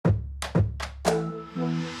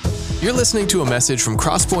You're listening to a message from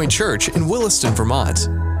Crosspoint Church in Williston, Vermont.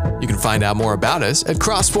 You can find out more about us at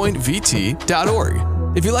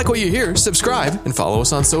crosspointvt.org. If you like what you hear, subscribe and follow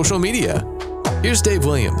us on social media. Here's Dave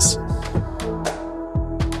Williams.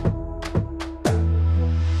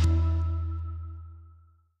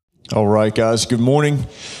 All right, guys, good morning.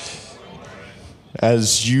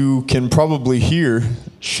 As you can probably hear,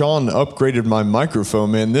 Sean upgraded my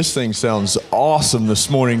microphone, man. This thing sounds awesome this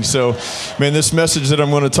morning. So, man, this message that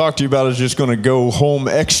I'm going to talk to you about is just going to go home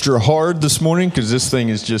extra hard this morning because this thing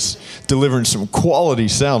is just delivering some quality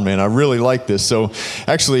sound, man. I really like this. So,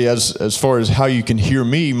 actually, as far as how you can hear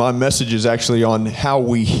me, my message is actually on how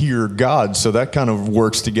we hear God. So that kind of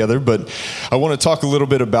works together. But I want to talk a little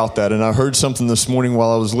bit about that. And I heard something this morning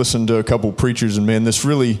while I was listening to a couple preachers, and man, this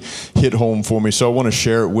really hit home for me. So I want to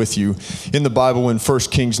share it with you. In the Bible, in 1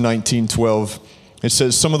 Kings 19:12, it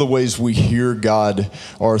says some of the ways we hear God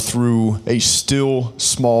are through a still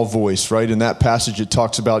small voice, right? In that passage, it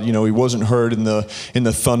talks about, he wasn't heard in the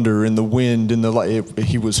thunder, in the wind, in the light.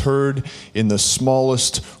 He was heard in the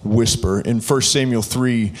smallest whisper. In 1 Samuel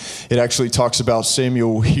 3, it actually talks about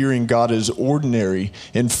Samuel hearing God as ordinary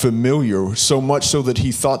and familiar, so much so that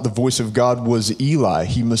he thought the voice of God was Eli.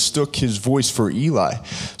 He mistook his voice for Eli.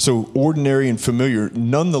 So ordinary and familiar.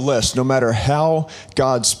 Nonetheless, no matter how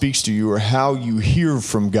God speaks to you or how you hear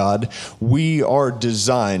from God, we are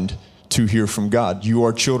designed to hear from God. You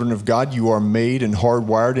are children of God. You are made and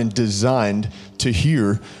hardwired and designed to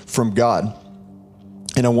hear from God.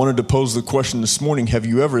 And I wanted to pose the question this morning, have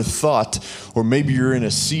you ever thought, or maybe you're in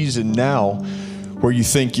a season now where you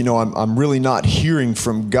think, I'm really not hearing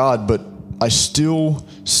from God, but I still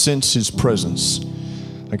sense his presence.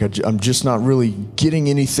 Like I'm just not really getting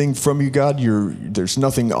anything from you, God. There's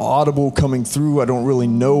nothing audible coming through. I don't really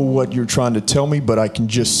know what you're trying to tell me, but I can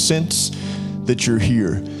just sense that you're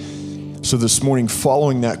here. So this morning,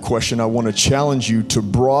 following that question, I want to challenge you to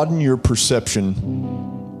broaden your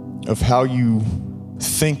perception of how you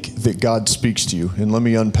think that God speaks to you. And let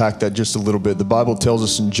me unpack that just a little bit. The Bible tells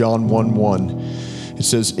us in John 1:1, it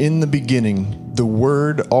says, "In the beginning, the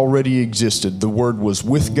Word already existed. The Word was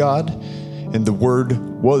with God, and the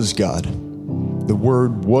Word was God." The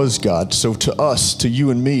Word was God. So to us, to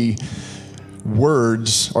you and me,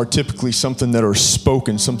 words are typically something that are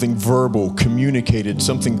spoken, something verbal, communicated,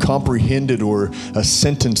 something comprehended, or a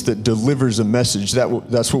sentence that delivers a message.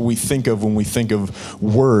 That's what we think of when we think of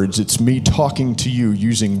words. It's me talking to you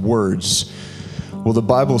using words. Well, the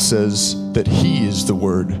Bible says that He is the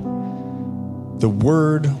Word. The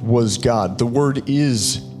Word was God. The Word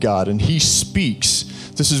is God, and He speaks.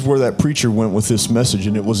 This is where that preacher went with this message,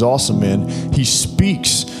 and it was awesome, man. He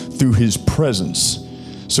speaks through His presence.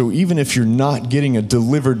 So even if you're not getting a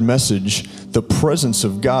delivered message, the presence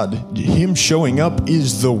of God, Him showing up,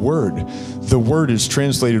 is the Word. The Word is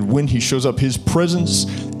translated when He shows up. His presence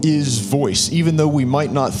is voice. Even though we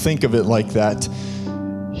might not think of it like that,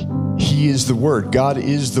 He is the Word. God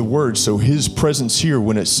is the Word. So His presence here,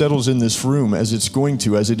 when it settles in this room, as it's going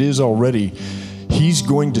to, as it is already, He's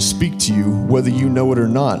going to speak to you whether you know it or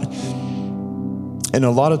not. And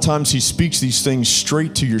a lot of times He speaks these things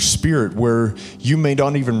straight to your spirit where you may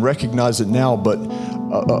not even recognize it now, but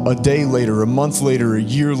a day later, a month later, a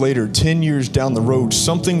year later, 10 years down the road,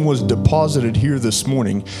 something was deposited here this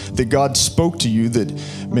morning that God spoke to you that,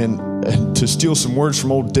 man, to steal some words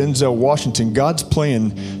from old Denzel Washington, God's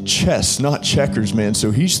playing chess, not checkers, man.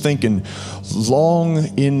 So He's thinking long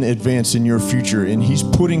in advance in your future, and He's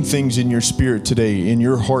putting things in your spirit today, in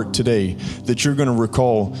your heart today, that you're going to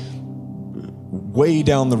recall way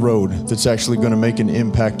down the road that's actually going to make an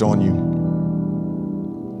impact on you.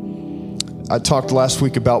 I talked last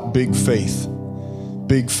week about big faith.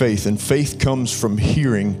 Big faith. And faith comes from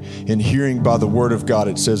hearing, and hearing by the Word of God,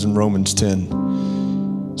 it says in Romans 10.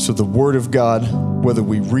 So the Word of God, whether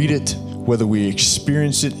we read it, whether we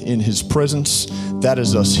experience it in His presence, that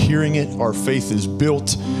is us hearing it. Our faith is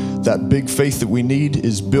built. That big faith that we need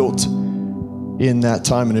is built in that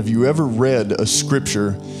time. And have you ever read a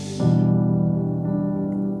scripture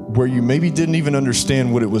where you maybe didn't even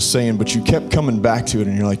understand what it was saying, but you kept coming back to it,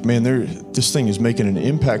 and you're like, man, this thing is making an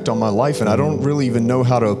impact on my life, and I don't really even know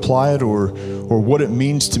how to apply it or what it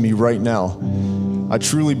means to me right now. I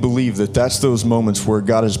truly believe that that's those moments where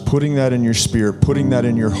God is putting that in your spirit, putting that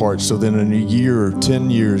in your heart, so then in a year or 10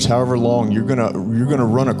 years, however long, you're gonna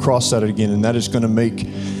run across that again, and that is gonna make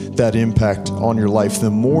that impact on your life.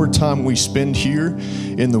 The more time we spend here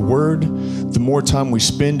in the Word, the more time we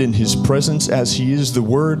spend in His presence as He is the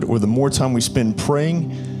Word, or the more time we spend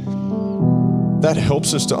praying, that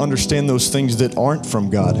helps us to understand those things that aren't from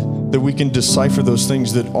God. that we can decipher those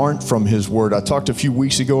things that aren't from His Word. I talked a few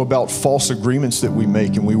weeks ago about false agreements that we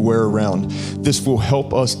make and we wear around. This will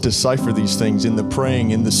help us decipher these things in the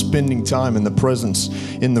praying, in the spending time, in the presence,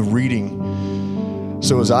 in the reading.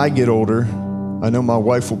 So as I get older, I know my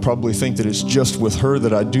wife will probably think that it's just with her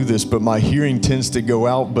that I do this, but my hearing tends to go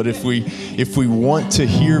out. But if we want to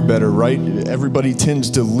hear better, right, everybody tends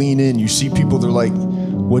to lean in. You see people, they're like,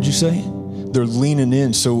 what'd you say? They're leaning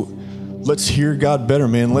in. So let's hear God better,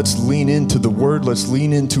 man. Let's lean into the Word. Let's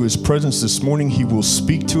lean into His presence this morning. He will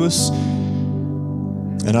speak to us.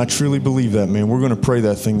 And I truly believe that, man. We're going to pray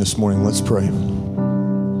that thing this morning. Let's pray.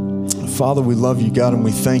 Father, we love you, God, and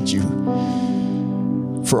we thank you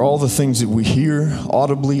for all the things that we hear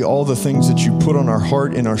audibly, all the things that you put on our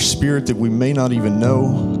heart and our spirit that we may not even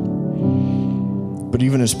know. But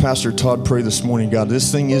even as Pastor Todd prayed this morning, God, this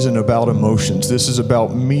thing isn't about emotions. This is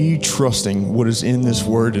about me trusting what is in this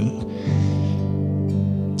Word. And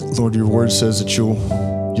Lord, your Word says that you'll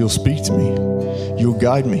speak to me. You'll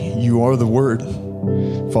guide me. You are the Word.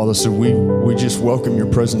 Father, so we just welcome your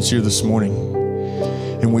presence here this morning.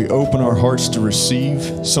 And we open our hearts to receive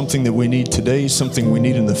something that we need today, something we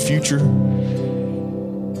need in the future.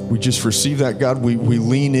 We just receive that, God. We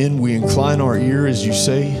lean in, we incline our ear, as you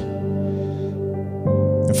say.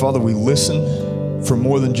 And Father, we listen for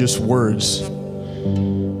more than just words.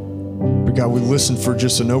 But God, we listen for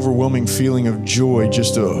just an overwhelming feeling of joy,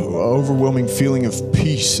 just an overwhelming feeling of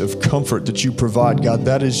peace, of comfort that you provide, God.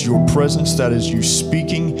 That is your presence. That is you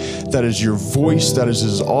speaking. That is your voice. That is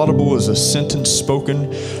as audible as a sentence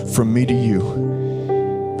spoken from me to you.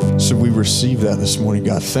 So we receive that this morning,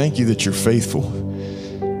 God. Thank you that you're faithful.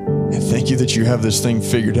 And thank you that you have this thing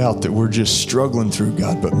figured out that we're just struggling through,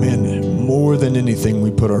 God. But man, more than anything, we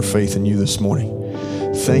put our faith in you this morning.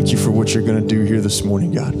 Thank you for what you're going to do here this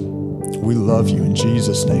morning, God. We love you in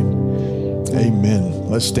Jesus' name. Amen.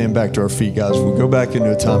 Let's stand back to our feet, guys. We'll go back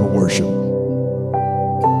into a time of worship.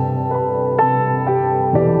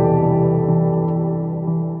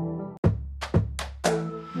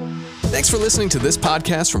 Thanks for listening to this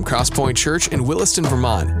podcast from Crosspoint Church in Williston,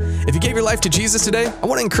 Vermont. If you gave your life to Jesus today, I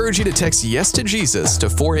want to encourage you to text yes to Jesus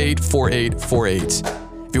to 484848.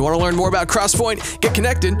 If you want to learn more about Crosspoint, get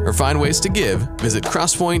connected, or find ways to give, visit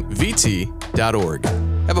crosspointvt.org.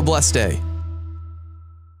 Have a blessed day.